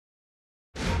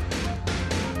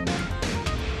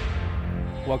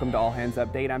Welcome to All Hands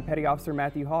Update. I'm Petty Officer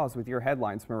Matthew Hawes with your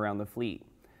headlines from around the fleet.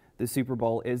 The Super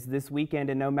Bowl is this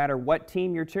weekend, and no matter what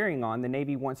team you're cheering on, the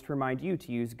Navy wants to remind you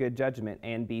to use good judgment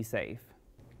and be safe.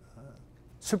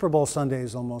 Super Bowl Sunday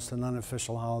is almost an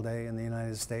unofficial holiday in the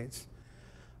United States.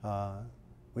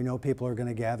 We know people are going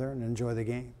to gather and enjoy the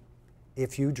game.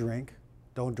 If you drink,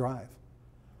 don't drive.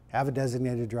 Have a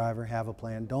designated driver, have a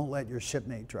plan. Don't let your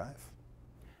shipmate drive.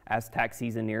 As tax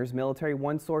season nears, Military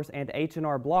OneSource and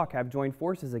H&R Block have joined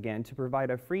forces again to provide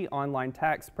a free online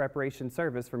tax preparation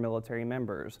service for military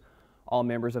members. All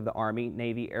members of the Army,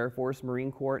 Navy, Air Force, Marine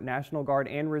Corps, National Guard,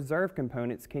 and Reserve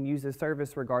components can use the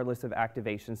service regardless of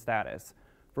activation status.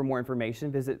 For more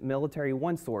information, visit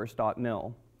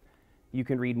militaryonesource.mil. You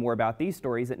can read more about these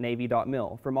stories at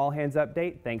Navy.mil. From All Hands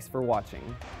Update, thanks for watching.